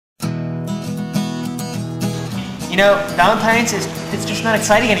You know, Valentines it's just not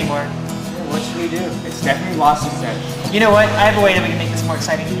exciting anymore. What should we do? It's definitely lost its edge. You know what? I have a way that we can make this more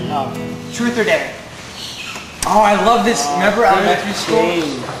exciting. Truth or dare? Oh, I love this. Remember elementary school?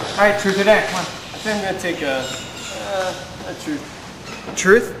 All right, truth or dare? Come on. I think I'm gonna take a truth.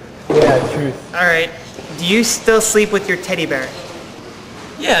 Truth? Yeah, truth. All right. Do you still sleep with your teddy bear?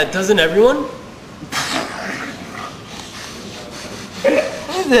 Yeah, doesn't everyone?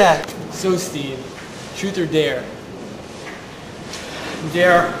 What is that? So, Steve, truth or dare?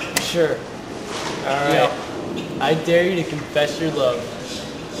 Dare. Sure. Alright. I dare you to confess your love.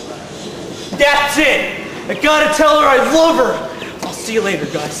 That's it! I gotta tell her I love her! I'll see you later,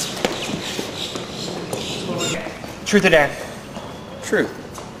 guys. Truth or dare? Truth.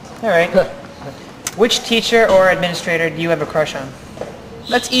 Alright. Which teacher or administrator do you have a crush on?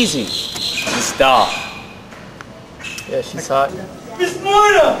 That's easy. This doll. Yeah, she's hot. Miss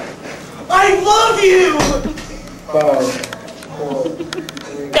Marta! I love you!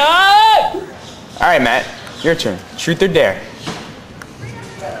 Alright, Matt. Your turn. Truth or dare?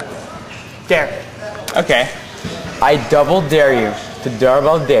 Dare. Okay. I double dare you to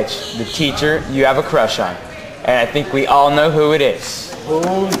doorbell ditch the teacher you have a crush on. And I think we all know who it is.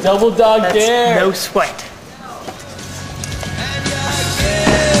 Oh, double dog That's dare! no sweat.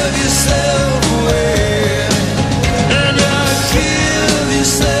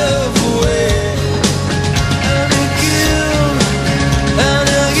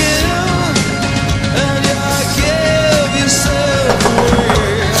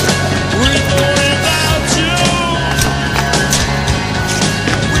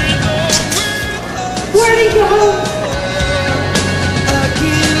 Where'd he go?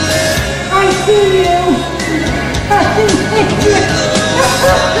 I see you. I see you.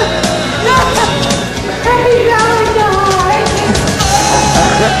 Happy Valentine.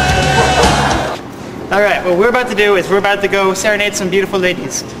 Alright, what we're about to do is we're about to go serenade some beautiful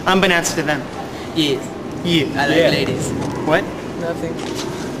ladies, unbeknownst to them. Yes. You. I like ladies. What? Nothing.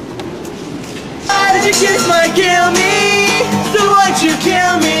 Why did you kiss my kill me? So why'd you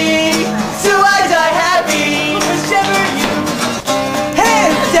kill me? So I